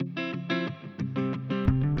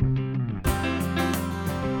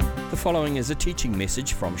following is a teaching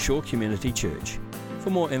message from Shore Community Church. For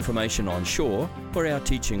more information on Shore or our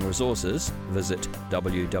teaching resources, visit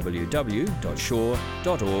www.shore.org.nz.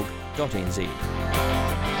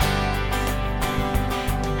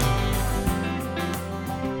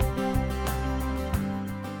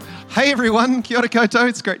 Hey everyone, kia ora koutou,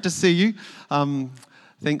 it's great to see you.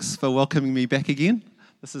 Thanks for welcoming me back again.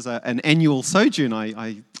 This is an annual sojourn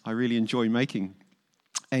I really enjoy making.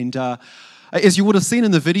 And as you would have seen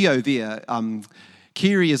in the video there,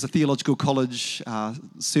 Carey is a theological college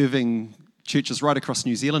serving churches right across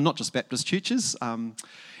New Zealand, not just Baptist churches. And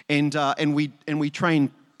we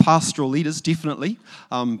train pastoral leaders, definitely,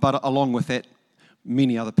 but along with that,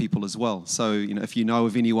 many other people as well. So, if you know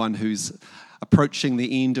of anyone who's approaching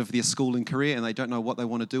the end of their schooling career and they don't know what they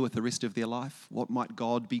want to do with the rest of their life, what might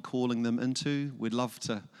God be calling them into, we'd love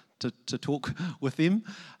to talk with them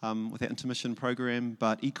with our intermission program.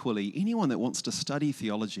 But equally, anyone that wants to study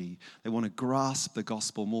theology, they want to grasp the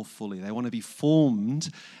gospel more fully, they want to be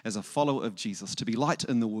formed as a follower of Jesus, to be light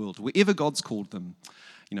in the world, wherever God's called them.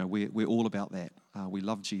 We're all about that. We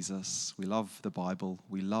love Jesus, we love the Bible,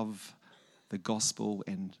 we love the gospel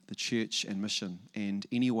and the church and mission, and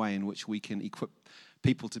any way in which we can equip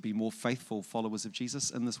people to be more faithful followers of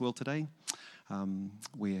Jesus in this world today,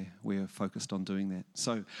 we're focused on doing that.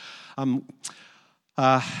 So, and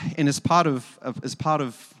as part of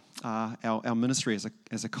our ministry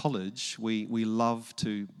as a college, we love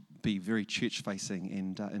to be very church-facing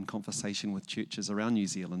and in conversation with churches around New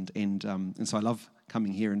Zealand, and so I love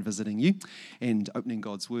coming here and visiting you and opening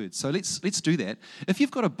God's Word. So let's do that. If you've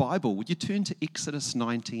got a Bible, would you turn to Exodus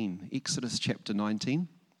 19, Exodus chapter 19?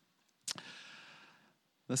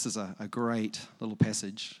 This is a great little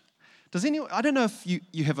passage. Does anyone? I don't know if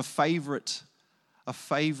you have a favorite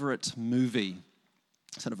movie,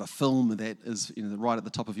 sort of a film that is right at the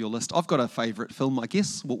top of your list. I've got a favorite film, I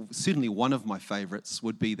guess. Well, certainly one of my favorites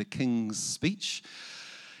would be The King's Speech.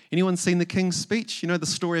 Anyone seen The King's Speech? The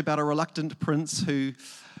story about a reluctant prince who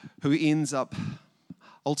ends up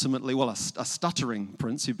ultimately, a stuttering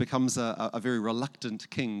prince who becomes a very reluctant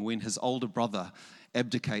king when his older brother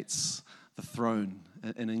abdicates the throne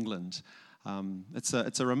in England. It's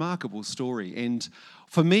a remarkable story, and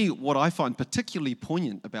for me, what I find particularly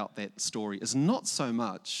poignant about that story is not so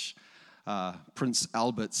much Prince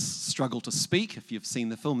Albert's struggle to speak. If you've seen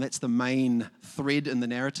the film, that's the main thread in the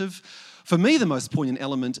narrative. For me, the most poignant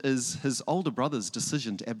element is his older brother's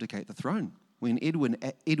decision to abdicate the throne. When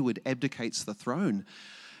Edward abdicates the throne,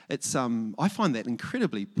 it's I find that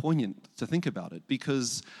incredibly poignant to think about it,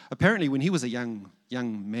 because apparently when he was a young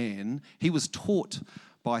man, he was taught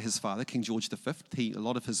by his father, King George V. A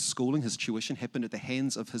lot of his schooling, his tuition happened at the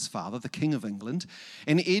hands of his father, the King of England.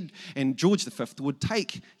 And George V would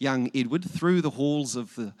take young Edward through the halls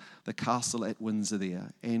of the castle at Windsor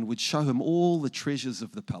there, and would show him all the treasures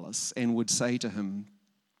of the palace, and would say to him,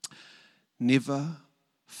 "Never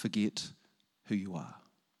forget who you are.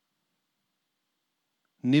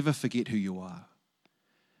 Never forget who you are.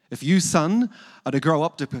 If you, son, are to grow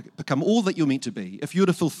up to become all that you're meant to be, if you're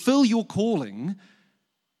to fulfill your calling,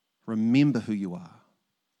 remember who you are."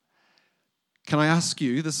 Can I ask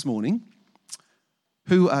you this morning,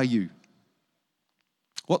 who are you?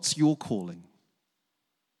 What's your calling?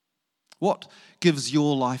 What gives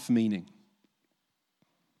your life meaning?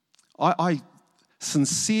 I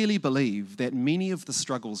sincerely believe that many of the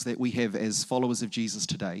struggles that we have as followers of Jesus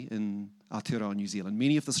today in Aotearoa, New Zealand,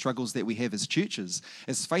 many of the struggles that we have as churches,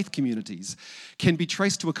 as faith communities, can be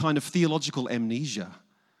traced to a kind of theological amnesia.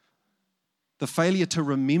 The failure to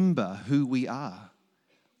remember who we are,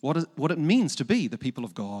 what it means to be the people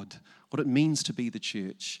of God, what it means to be the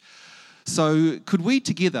church. So could we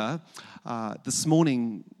together this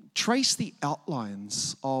morning trace the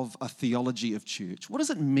outlines of a theology of church? What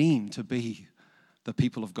does it mean to be the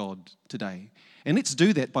people of God today? And let's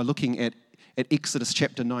do that by looking at Exodus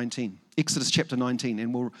chapter 19. Exodus chapter 19,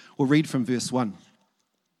 and we'll read from verse 1.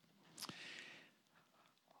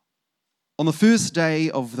 On the first day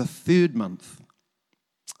of the third month,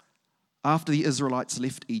 after the Israelites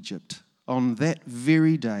left Egypt, on that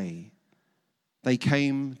very day, they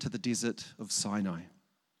came to the desert of Sinai.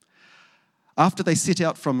 After they set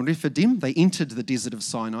out from Rephidim, they entered the desert of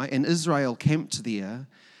Sinai, and Israel camped there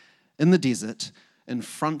in the desert in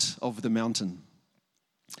front of the mountain.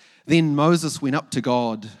 Then Moses went up to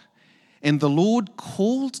God, and the Lord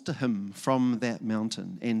called to him from that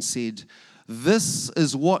mountain and said, "This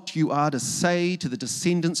is what you are to say to the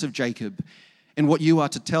descendants of Jacob, and what you are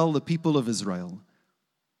to tell the people of Israel.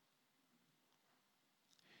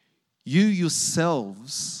 You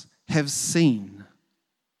yourselves have seen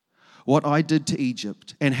what I did to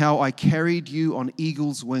Egypt and how I carried you on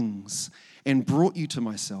eagle's wings and brought you to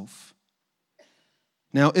myself.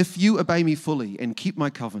 Now, if you obey me fully and keep my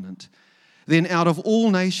covenant, then out of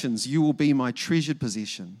all nations you will be my treasured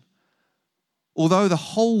possession. Although the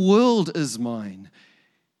whole world is mine,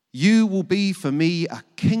 you will be for me a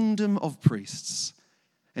kingdom of priests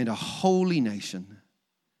and a holy nation.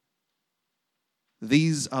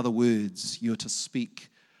 These are the words you're to speak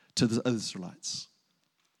to the Israelites.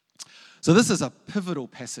 So this is a pivotal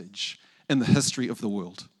passage in the history of the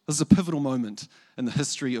world. This is a pivotal moment in the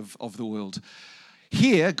history of the world.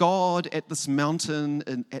 Here, God at this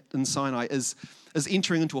mountain in Sinai is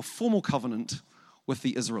entering into a formal covenant with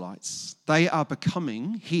the Israelites. They are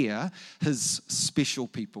becoming here his special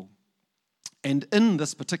people. And in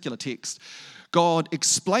this particular text, God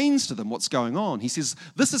explains to them what's going on. He says,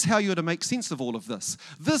 this is how you're to make sense of all of this.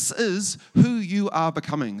 This is who you are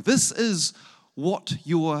becoming. This is what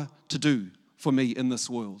you're to do for me in this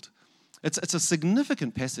world. It's a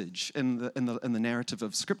significant passage in the narrative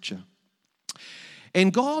of Scripture.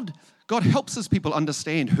 And God helps his people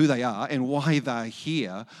understand who they are and why they're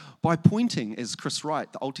here by pointing, as Chris Wright,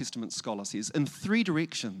 the Old Testament scholar, says, in three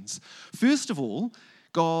directions. First of all,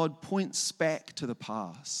 God points back to the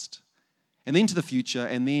past, and then to the future,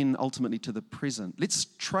 and then ultimately to the present. Let's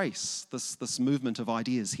trace this movement of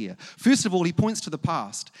ideas here. First of all, he points to the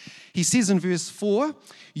past. He says in verse 4,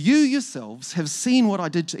 you yourselves have seen what I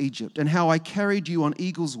did to Egypt and how I carried you on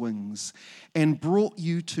eagle's wings and brought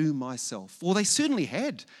you to myself. Well, they certainly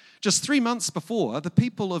had. Just 3 months before, the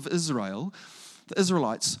people of Israel, the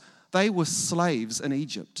Israelites, they were slaves in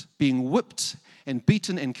Egypt, being whipped and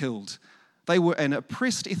beaten and killed. They were an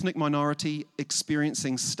oppressed ethnic minority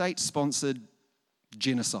experiencing state-sponsored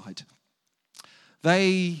genocide.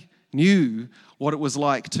 They knew what it was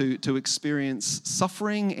like to experience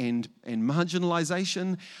suffering and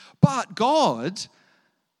marginalization, but God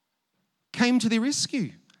came to their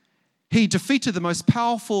rescue. He defeated the most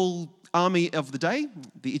powerful army of the day,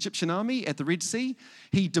 the Egyptian army at the Red Sea.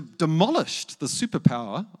 He demolished the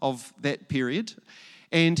superpower of that period,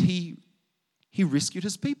 and he rescued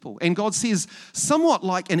his people. And God says, somewhat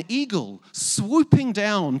like an eagle swooping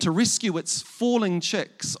down to rescue its falling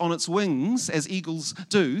chicks on its wings, as eagles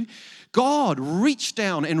do, God reached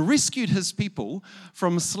down and rescued his people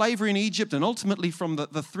from slavery in Egypt and ultimately from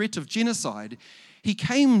the threat of genocide. He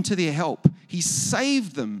came to their help. He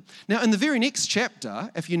saved them. Now, in the very next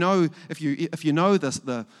chapter, if you know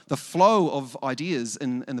the flow of ideas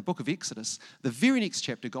in the book of Exodus, the very next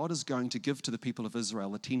chapter, God is going to give to the people of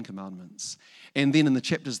Israel the 10 Commandments. And then in the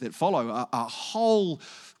chapters that follow, a whole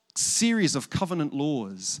series of covenant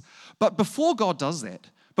laws. But before God does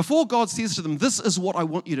that, before God says to them, this is what I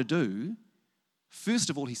want you to do,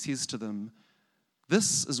 first of all, he says to them,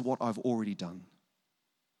 this is what I've already done.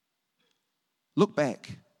 Look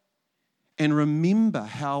back and remember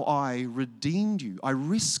how I redeemed you. I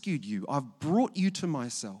rescued you. I've brought you to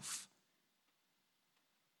myself.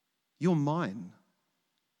 You're mine.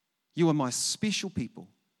 You are my special people.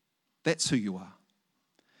 That's who you are.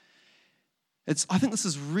 I think this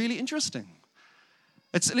is really interesting.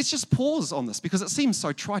 Let's just pause on this because it seems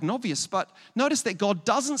so trite and obvious, but notice that God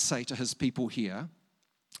doesn't say to his people here,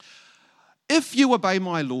 if you obey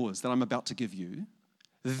my laws that I'm about to give you,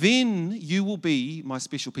 then you will be my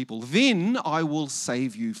special people. Then I will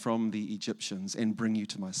save you from the Egyptians and bring you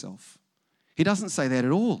to myself. He doesn't say that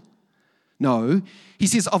at all. No, he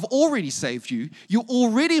says, I've already saved you. You're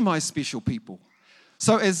already my special people.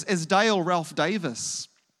 So as Dale Ralph Davis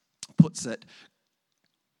puts it,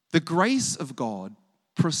 the grace of God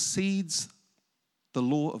precedes the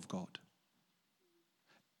law of God.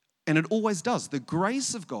 And it always does. The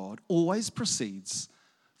grace of God always precedes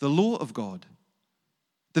the law of God.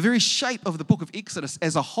 The very shape of the book of Exodus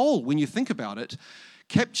as a whole, when you think about it,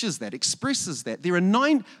 captures that, expresses that. There are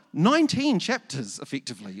 19 chapters,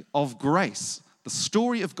 effectively, of grace, the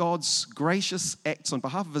story of God's gracious acts on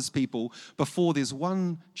behalf of his people before there's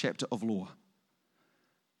one chapter of law.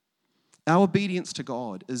 Our obedience to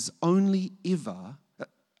God is only ever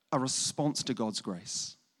a response to God's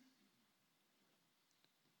grace.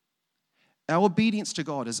 Our obedience to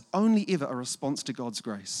God is only ever a response to God's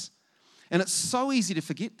grace. And it's so easy to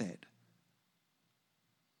forget that.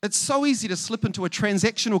 It's so easy to slip into a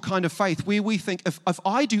transactional kind of faith where we think, if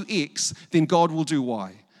I do X, then God will do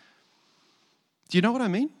Y. Do you know what I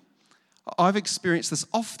mean? I've experienced this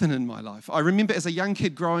often in my life. I remember as a young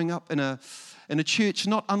kid growing up in a church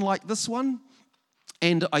not unlike this one,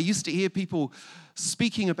 and I used to hear people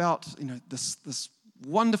speaking about, this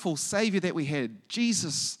wonderful Savior that we had,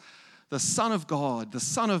 Jesus, the Son of God, the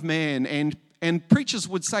Son of Man, and preachers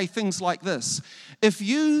would say things like this: if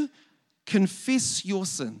you confess your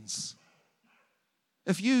sins,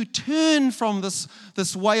 if you turn from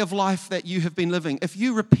this way of life that you have been living, if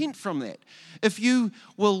you repent from that, if you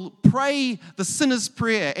will pray the sinner's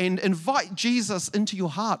prayer and invite Jesus into your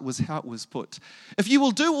heart, was how it was put. If you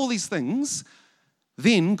will do all these things,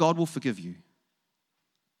 then God will forgive you.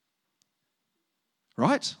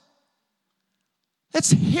 Right?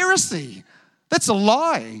 That's heresy. That's a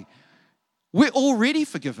lie. We're already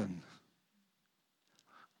forgiven.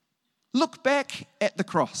 Look back at the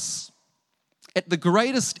cross, at the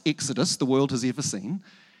greatest exodus the world has ever seen.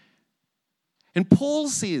 And Paul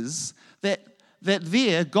says that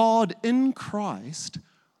there God in Christ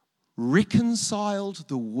reconciled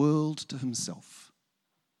the world to himself.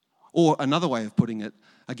 Or another way of putting it,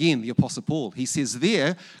 again, the Apostle Paul, he says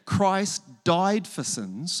there, Christ died for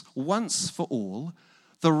sins once for all,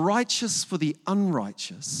 the righteous for the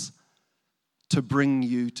unrighteous, to bring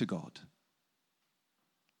you to God.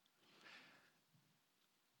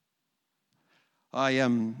 I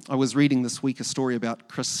was reading this week a story about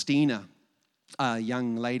Christina, a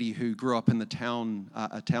young lady who grew up in a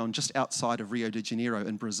town just outside of Rio de Janeiro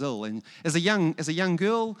in Brazil. And as a young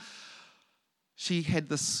girl, she had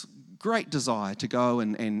this great desire to go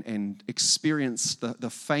and experience the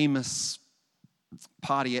famous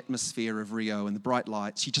party atmosphere of Rio and the bright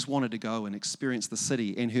lights. She just wanted to go and experience the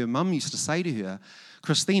city. And her mum used to say to her,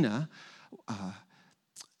 Christina,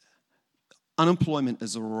 unemployment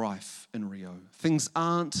is rife in Rio. Things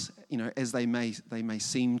aren't, as they may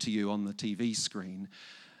seem to you on the TV screen.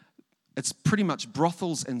 It's pretty much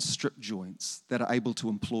brothels and strip joints that are able to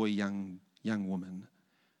employ young women.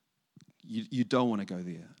 You don't want to go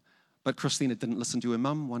there. But Christina didn't listen to her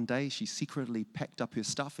mum. One day she secretly packed up her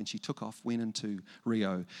stuff and she took off, went into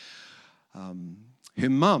Rio. Her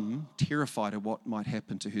mum, terrified of what might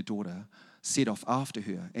happen to her daughter, set off after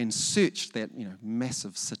her and searched that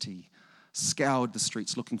massive city, scoured the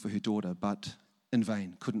streets looking for her daughter, but in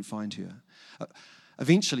vain, couldn't find her.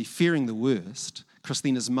 Eventually, fearing the worst,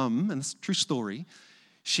 Christina's mum, and this is a true story,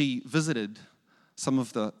 she visited some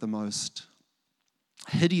of the most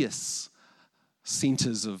hideous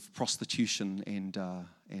centers of prostitution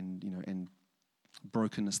and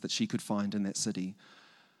brokenness that she could find in that city,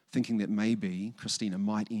 thinking that maybe Christina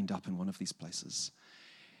might end up in one of these places.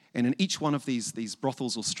 And in each one of these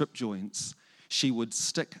brothels or strip joints, she would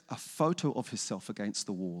stick a photo of herself against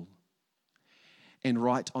the wall and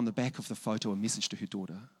write on the back of the photo a message to her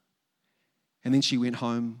daughter. And then she went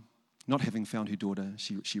home, not having found her daughter.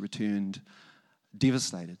 She returned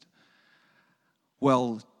devastated.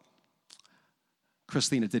 Well,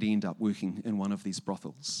 Christina did end up working in one of these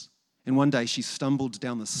brothels. And one day she stumbled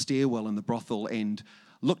down the stairwell in the brothel and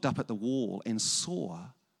looked up at the wall and saw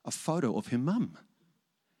a photo of her mum.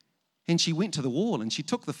 And she went to the wall and she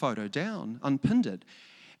took the photo down, unpinned it,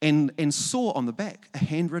 and saw on the back a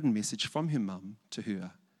handwritten message from her mum to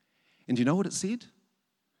her. And do you know what it said?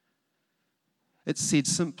 It said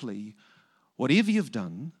simply, whatever you've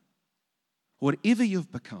done, whatever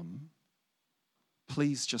you've become,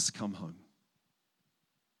 please just come home.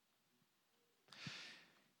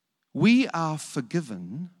 We are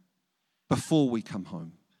forgiven before we come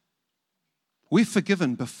home. We're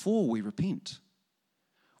forgiven before we repent.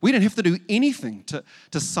 We don't have to do anything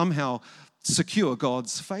to somehow secure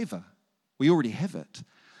God's favor. We already have it.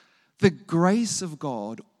 The grace of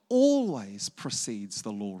God always precedes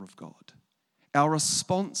the law of God. Our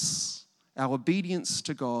response, our obedience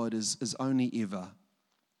to God is only ever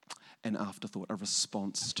an afterthought, a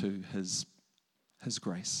response to His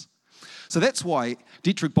grace. So that's why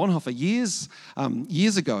Dietrich Bonhoeffer,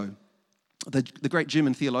 years ago, the great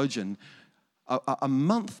German theologian, a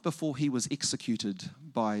month before he was executed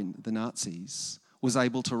by the Nazis, was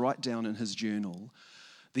able to write down in his journal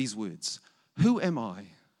these words: who am I?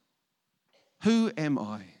 Who am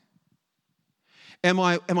I? Am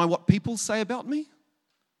I what people say about me?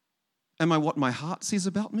 Am I what my heart says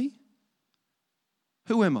about me?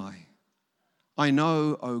 Who am I? I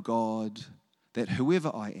know, O God, that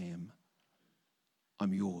whoever I am,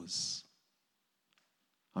 I'm yours.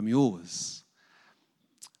 I'm yours.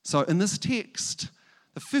 So in this text,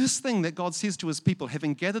 the first thing that God says to His people,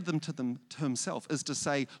 having gathered them to Himself, is to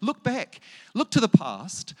say, look back, look to the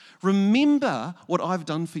past, remember what I've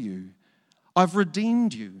done for you. I've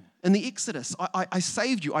redeemed you. In the Exodus, I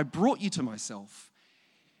saved you. I brought you to myself.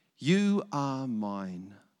 You are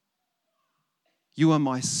mine. You are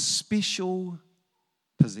my special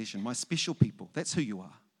possession, my special people. That's who you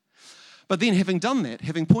are. But then having done that,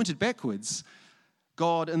 having pointed backwards,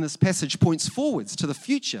 God in this passage points forwards to the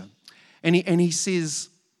future. And he says,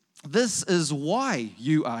 this is why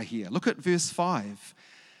you are here. Look at verse 5.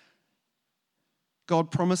 God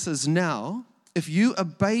promises, now, if you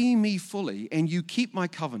obey me fully and you keep my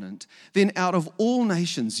covenant, then out of all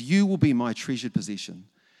nations you will be my treasured possession.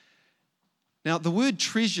 Now, the word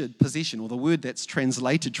treasured possession, or the word that's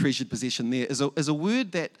translated treasured possession there, is a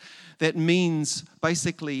word that means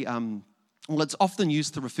basically, it's often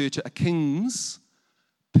used to refer to a king's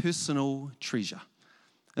personal treasure.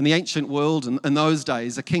 In the ancient world, in those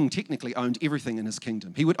days, a king technically owned everything in his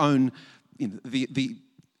kingdom. He would own the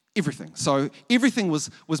everything. So everything was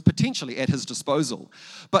potentially at his disposal.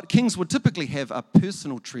 But kings would typically have a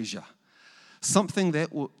personal treasure, something that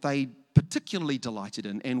they particularly delighted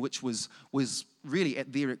in and which was really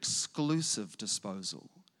at their exclusive disposal.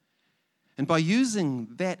 And by using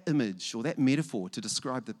that image or that metaphor to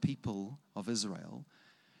describe the people of Israel,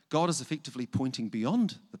 God is effectively pointing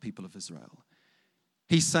beyond the people of Israel.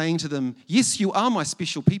 He's saying to them, yes, you are my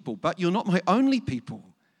special people, but you're not my only people.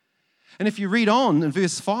 And if you read on in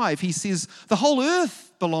verse 5, he says, the whole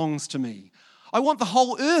earth belongs to me. I want the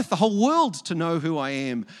whole earth, the whole world to know who I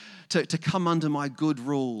am, to come under my good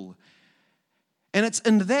rule. And it's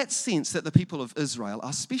in that sense that the people of Israel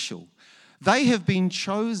are special. They have been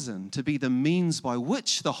chosen to be the means by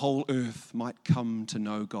which the whole earth might come to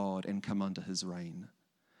know God and come under his reign.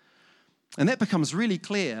 And that becomes really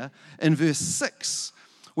clear in verse 6,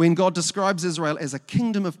 when God describes Israel as a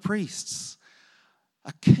kingdom of priests.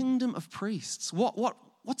 A kingdom of priests.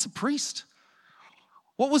 What's a priest?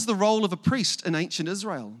 What was the role of a priest in ancient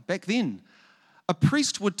Israel back then? A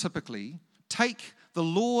priest would typically take the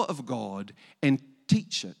law of God and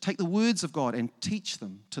teach it, take the words of God and teach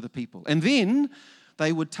them to the people. And then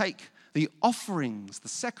they would take the offerings, the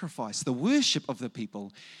sacrifice, the worship of the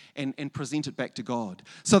people and present it back to God.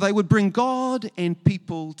 So they would bring God and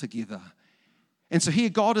people together. And so here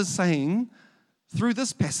God is saying, through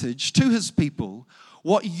this passage to his people,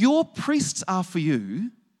 what your priests are for you,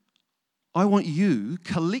 I want you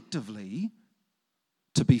collectively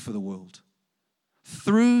to be for the world.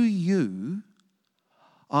 Through you,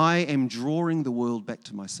 I am drawing the world back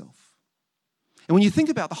to myself. And when you think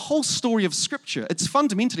about the whole story of Scripture, it's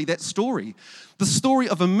fundamentally that story, the story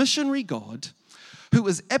of a missionary God who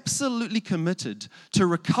is absolutely committed to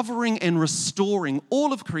recovering and restoring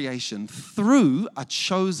all of creation through a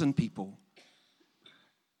chosen people.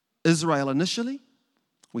 Israel initially,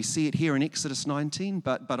 we see it here in Exodus 19,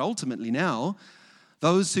 but ultimately now,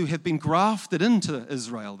 those who have been grafted into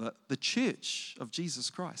Israel, the church of Jesus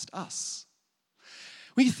Christ, us.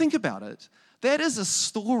 When you think about it, that is a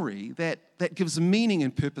story that gives meaning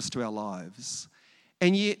and purpose to our lives.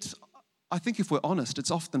 And yet, I think if we're honest,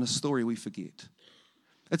 it's often a story we forget.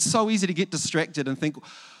 It's so easy to get distracted and think,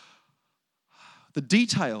 the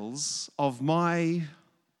details of my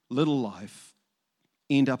little life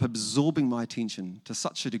end up absorbing my attention to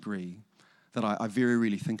such a degree that I very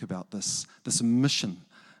rarely think about this mission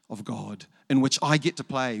of God in which I get to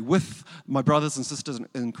play with my brothers and sisters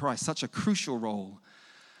in Christ, such a crucial role.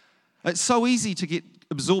 It's so easy to get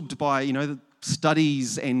absorbed by, the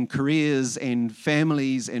studies and careers and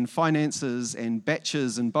families and finances and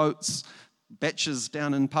batches and boats, batches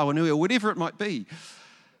down in Pawanui or whatever it might be.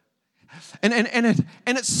 And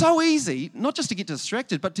it's so easy, not just to get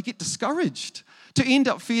distracted, but to get discouraged, to end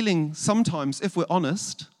up feeling sometimes, if we're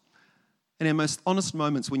honest, in our most honest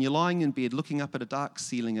moments, when you're lying in bed looking up at a dark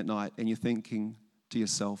ceiling at night and you're thinking to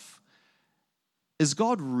yourself, is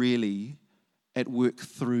God really at work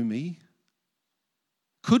through me?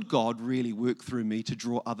 Could God really work through me to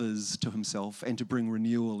draw others to himself and to bring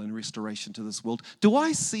renewal and restoration to this world? Do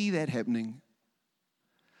I see that happening?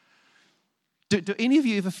 Do any of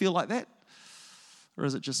you ever feel like that? Or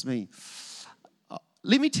is it just me?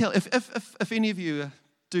 Let me tell, if any of you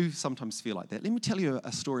do sometimes feel like that, let me tell you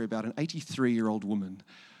a story about an 83-year-old woman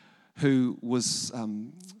who was,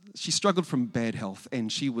 she struggled from bad health and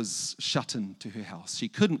she was shut into her house. She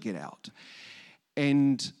couldn't get out.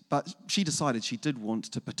 But she decided she did want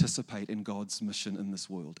to participate in God's mission in this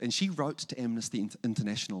world. And she wrote to Amnesty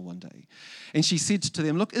International one day. And she said to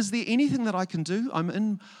them, look, is there anything that I can do?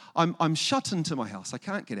 I'm shut into my house. I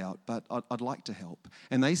can't get out, but I'd like to help.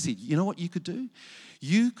 And they said, you know what you could do?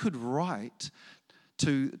 You could write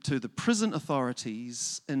to the prison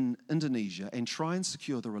authorities in Indonesia and try and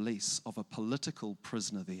secure the release of a political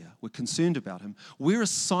prisoner there. We're concerned about him. We're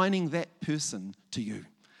assigning that person to you.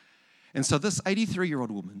 And so this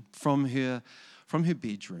 83-year-old woman, from her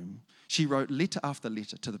bedroom, she wrote letter after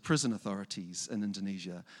letter to the prison authorities in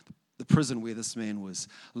Indonesia, the prison where this man was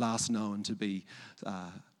last known to be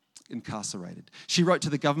incarcerated. She wrote to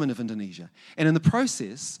the government of Indonesia. And in the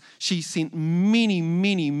process, she sent many,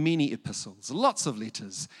 many, many epistles, lots of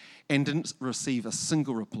letters, and didn't receive a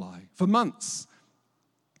single reply for months.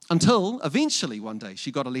 Until eventually one day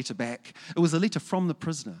she got a letter back. It was a letter from the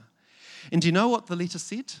prisoner. And do you know what the letter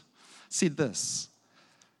said? It said this: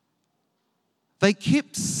 they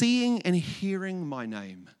kept seeing and hearing my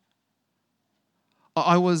name.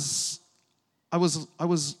 I was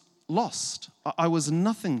lost. I was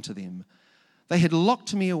nothing to them. They had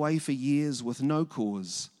locked me away for years with no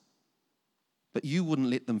cause, but you wouldn't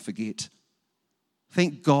let them forget.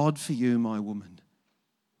 Thank God for you, my woman.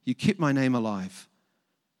 You kept my name alive.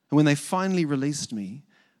 And when they finally released me,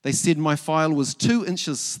 they said my file was 2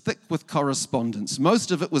 inches thick with correspondence.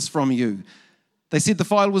 Most of it was from you. They said the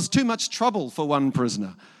file was too much trouble for one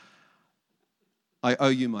prisoner. I owe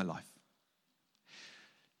you my life.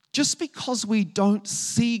 Just because we don't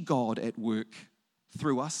see God at work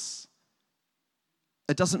through us,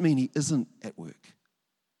 it doesn't mean he isn't at work.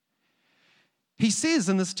 He says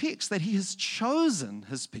in this text that he has chosen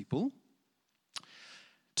his people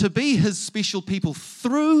to be his special people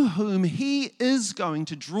through whom he is going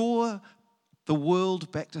to draw the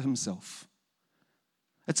world back to himself.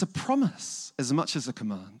 It's a promise as much as a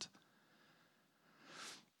command.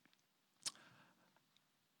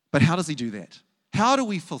 But how does he do that? How do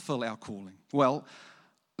we fulfill our calling? Well,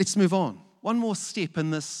 let's move on. One more step in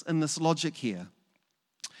this logic here.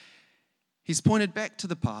 He's pointed back to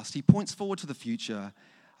the past. He points forward to the future.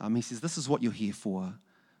 He says, this is what you're here for.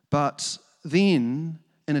 But then,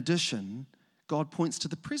 in addition, God points to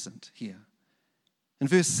the present here. In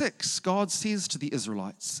verse 6, God says to the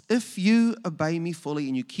Israelites, if you obey me fully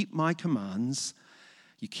and you keep my commands,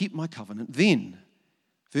 you keep my covenant, then,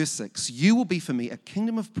 verse 6, you will be for me a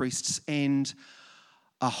kingdom of priests and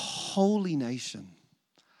a holy nation.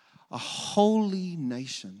 A holy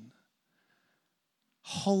nation.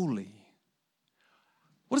 Holy.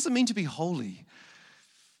 What does it mean to be holy?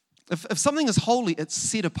 If something is holy, it's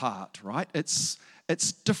set apart, right? It's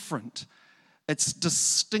different. It's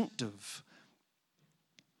distinctive.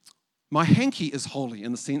 My hanky is holy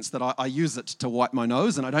in the sense that I use it to wipe my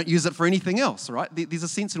nose and I don't use it for anything else, right? There's a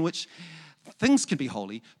sense in which things can be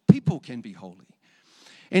holy, people can be holy.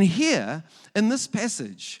 And here, in this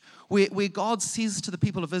passage, where God says to the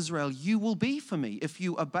people of Israel, you will be for me, if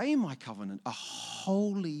you obey my covenant, a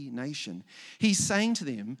holy nation. He's saying to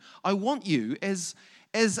them, I want you as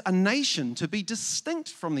a nation to be distinct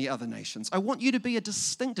from the other nations. I want you to be a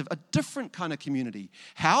distinctive, a different kind of community.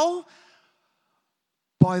 How?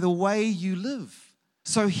 By the way you live.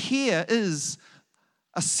 So here is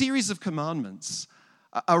a series of commandments,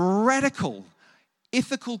 a radical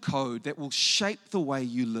ethical code that will shape the way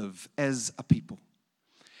you live as a people.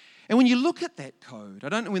 And when you look at that code, I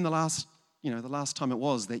don't know when the last time it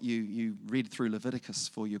was that you read through Leviticus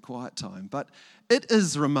for your quiet time, but it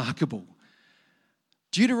is remarkable.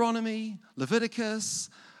 Deuteronomy, Leviticus,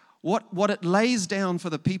 what it lays down for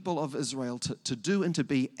the people of Israel to do and to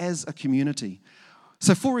be as a community.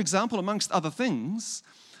 So, for example, amongst other things,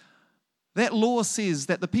 that law says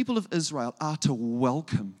that the people of Israel are to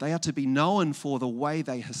welcome. They are to be known for the way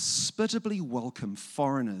they hospitably welcome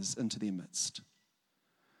foreigners into their midst.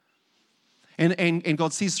 And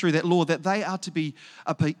God says through that law that they are to be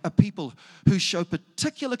a people who show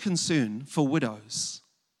particular concern for widows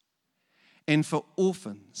and for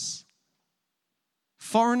orphans.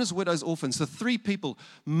 Foreigners, widows, orphans, the three people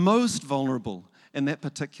most vulnerable in that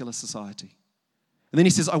particular society. And then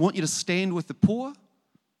he says, I want you to stand with the poor.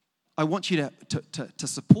 I want you to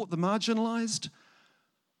support the marginalized.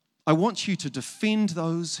 I want you to defend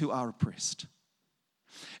those who are oppressed.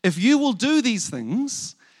 If you will do these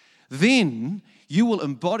things, then you will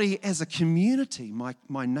embody as a community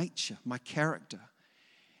my nature, my character,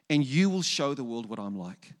 and you will show the world what I'm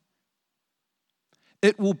like.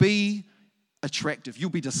 It will be attractive. You'll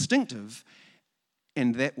be distinctive,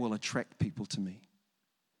 and that will attract people to me.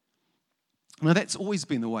 Now, that's always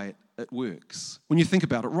been the way it works. When you think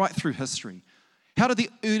about it, right through history, how did the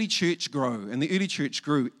early church grow? And the early church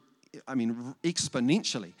grew,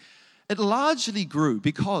 exponentially. It largely grew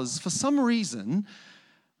because, for some reason,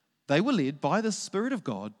 they were led by the Spirit of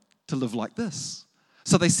God to live like this.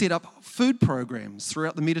 So they set up food programs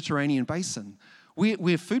throughout the Mediterranean basin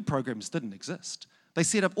where food programs didn't exist. They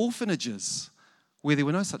set up orphanages where there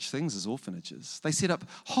were no such things as orphanages. They set up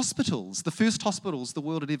hospitals, the first hospitals the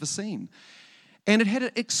world had ever seen. And it had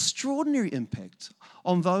an extraordinary impact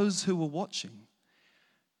on those who were watching.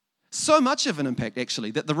 So much of an impact,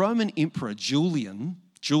 actually, that the Roman Emperor Julian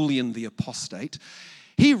the Apostate,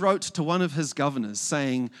 he wrote to one of his governors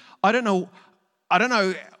saying, I don't know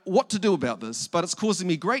what to do about this, but it's causing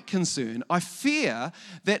me great concern. I fear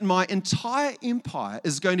that my entire empire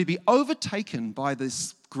is going to be overtaken by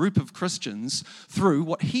this group of Christians through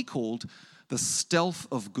what he called the stealth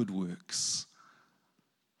of good works.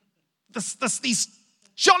 these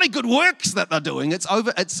jolly good works that they're doing.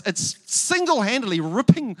 It's single-handedly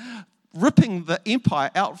ripping the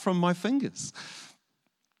empire out from my fingers.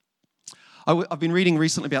 I've been reading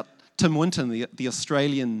recently about Tim Winton, the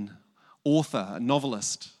Australian author,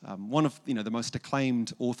 novelist, one of the most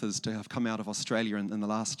acclaimed authors to have come out of Australia in the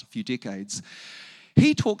last few decades.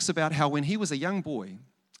 He talks about how when he was a young boy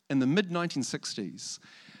in the mid-1960s,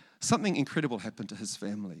 something incredible happened to his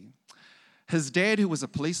family. His dad, who was a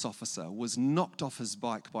police officer, was knocked off his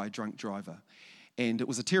bike by a drunk driver. And it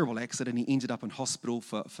was a terrible accident. He ended up in hospital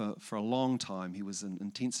for a long time. He was in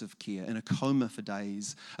intensive care, in a coma for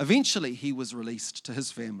days. Eventually, he was released to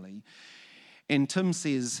his family. And Tim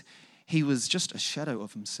says he was just a shadow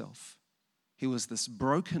of himself. He was this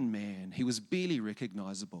broken man. He was barely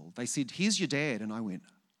recognizable. They said, "Here's your dad." And I went,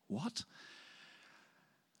 "What?"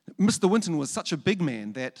 Mr. Winton was such a big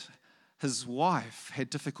man that his wife had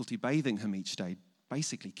difficulty bathing him each day,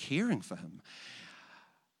 basically caring for him.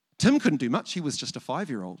 Tim couldn't do much. He was just a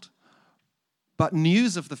 5-year-old. But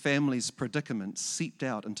news of the family's predicament seeped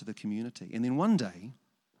out into the community. And then one day,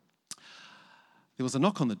 there was a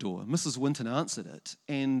knock on the door. Mrs. Winton answered it,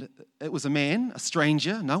 and it was a man, a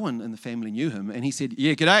stranger. No one in the family knew him. And he said,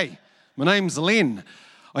 "Yeah, g'day. My name's Len.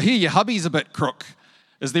 I hear your hubby's a bit crook.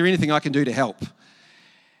 Is there anything I can do to help?"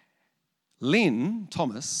 Len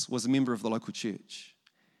Thomas was a member of the local church,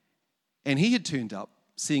 and he had turned up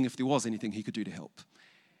seeing if there was anything he could do to help.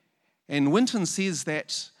 And Winton says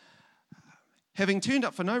that, having turned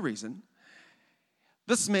up for no reason,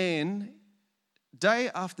 this man, day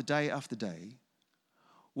after day after day,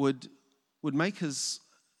 would make his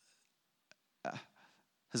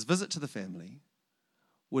visit to the family,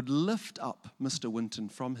 would lift up Mr. Winton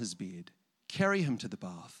from his bed, carry him to the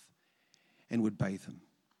bath, and would bathe him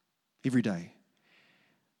every day.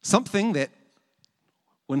 Something that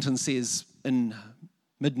Winton says in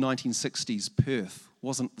mid-1960s Perth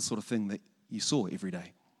wasn't the sort of thing that you saw every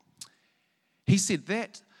day. He said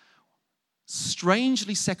that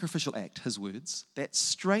strangely sacrificial act, his words, that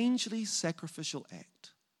strangely sacrificial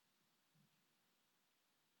act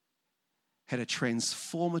had a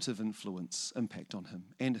transformative impact on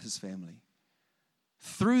him and his family.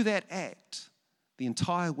 Through that act, the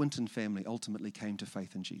entire Winton family ultimately came to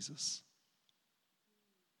faith in Jesus.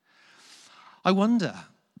 I wonder,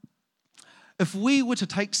 if we were to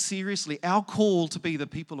take seriously our call to be the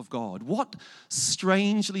people of God, what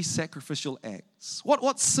strangely sacrificial acts,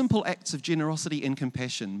 what simple acts of generosity and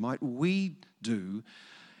compassion might we do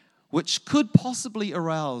which could possibly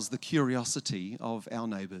arouse the curiosity of our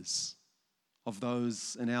neighbours, of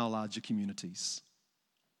those in our larger communities?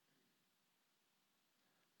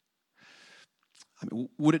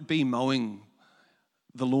 Would it be mowing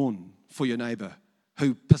the lawn for your neighbour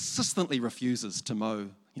who persistently refuses to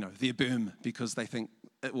mow, their berm because they think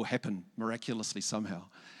it will happen miraculously somehow?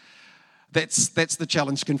 That's the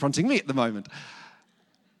challenge confronting me at the moment.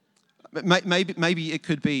 Maybe it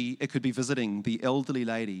could be visiting the elderly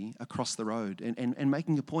lady across the road and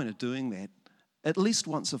making a point of doing that at least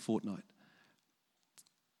once a fortnight.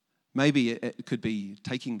 Maybe it could be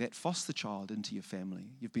taking that foster child into your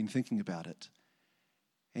family. You've been thinking about it,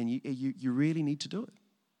 and you really need to do it.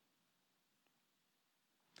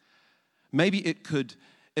 Maybe it could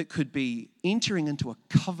be entering into a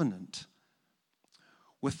covenant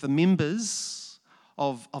with the members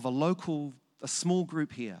of a small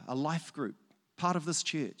group here, a life group, part of this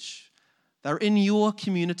church. They're in your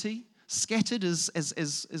community, scattered as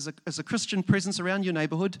a Christian presence around your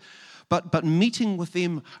neighborhood, but meeting with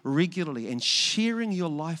them regularly and sharing your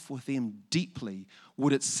life with them deeply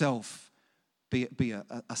would itself be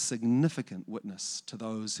a significant witness to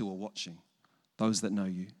those who are watching, those that know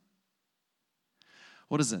you.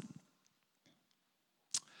 What is it?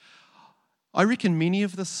 I reckon many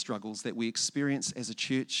of the struggles that we experience as a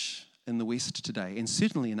church in the West today, and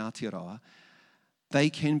certainly in Aotearoa, they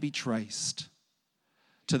can be traced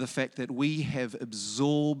to the fact that we have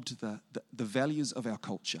absorbed the values of our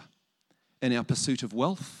culture in our pursuit of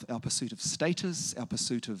wealth, our pursuit of status, our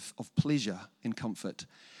pursuit of pleasure and comfort.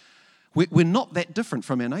 We're not that different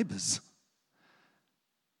from our neighbours.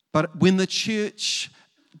 But when the church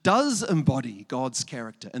does embody God's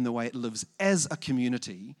character in the way it lives as a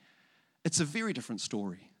community, it's a very different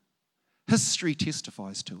story. History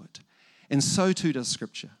testifies to it, and so too does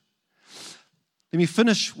Scripture. Let me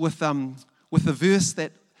finish with the verse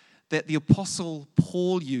that the Apostle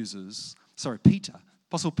Apostle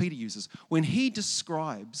Peter uses when he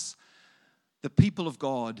describes the people of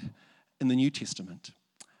God in the New Testament,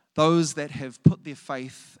 those that have put their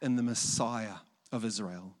faith in the Messiah of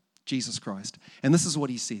Israel, Jesus Christ. And this is what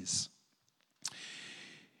he says: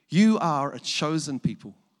 "You are a chosen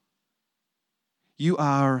people, You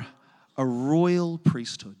are a royal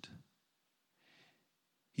priesthood.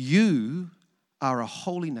 You are a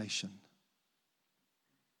holy nation.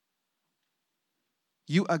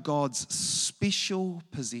 You are God's special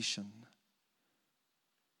possession.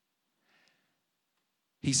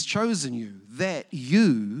 He's chosen you that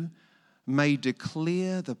you may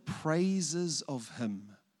declare the praises of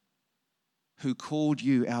Him who called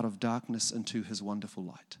you out of darkness into His wonderful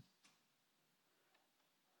light.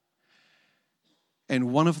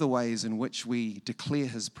 And one of the ways in which we declare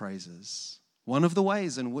His praises, one of the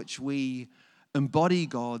ways in which we embody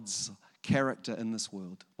God's character in this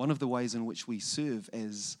world, one of the ways in which we serve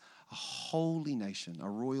as a holy nation, a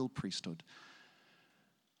royal priesthood,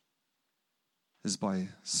 is by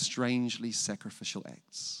strangely sacrificial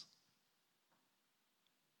acts.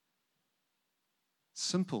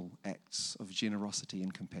 Simple acts of generosity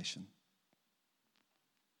and compassion.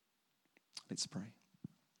 Let's pray.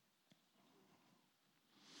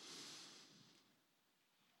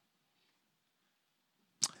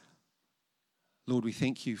 Lord, we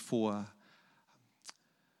thank you for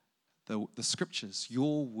the scriptures,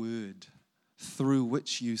 your word, through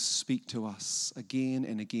which you speak to us again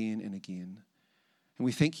and again and again. And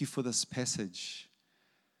we thank you for this passage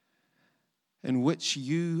in which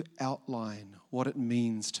you outline what it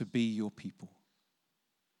means to be your people.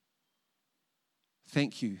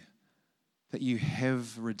 Thank you that you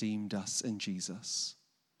have redeemed us in Jesus.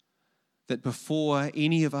 That before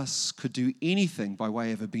any of us could do anything by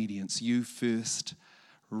way of obedience, you first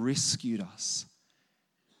rescued us.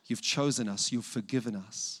 You've chosen us, you've forgiven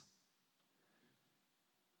us.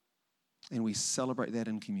 And we celebrate that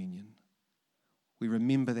in communion. We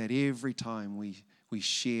remember that every time we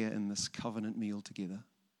share in this covenant meal together.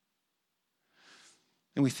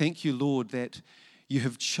 And we thank you, Lord, that you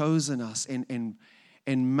have chosen us and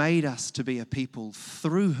made us to be a people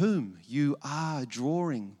through whom you are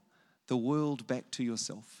drawing the world back to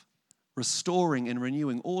yourself, restoring and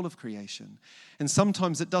renewing all of creation. And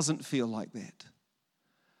sometimes it doesn't feel like that.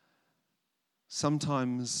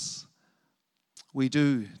 Sometimes we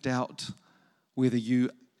do doubt whether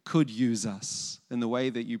you could use us in the way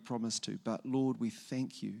that you promised to. But Lord, we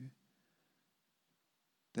thank you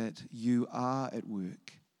that you are at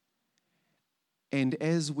work. And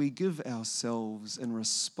as we give ourselves in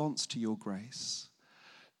response to your grace,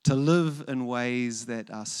 to live in ways that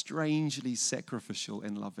are strangely sacrificial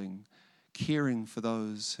and loving, caring for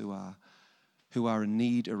those who are in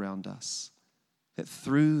need around us, that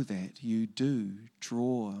through that you do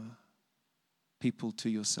draw people to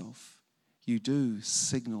yourself. You do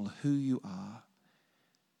signal who you are.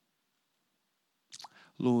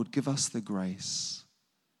 Lord, give us the grace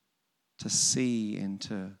to see and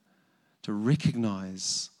to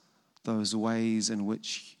recognize those ways in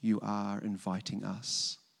which you are inviting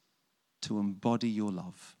us to embody your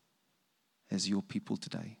love as your people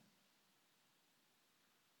today.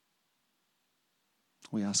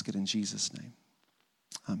 We ask it in Jesus' name.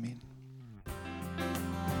 Amen.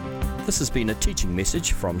 This has been a teaching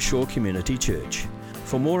message from Shore Community Church.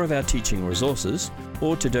 For more of our teaching resources,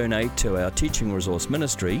 or to donate to our teaching resource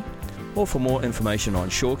ministry, or for more information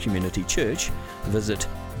on Shore Community Church, visit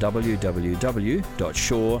www.shore.org.nz.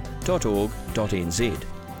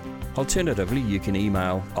 Alternatively, you can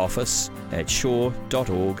email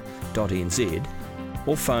office@shore.org.nz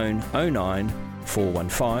or phone 09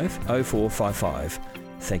 415 0455.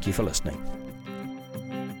 Thank you for listening.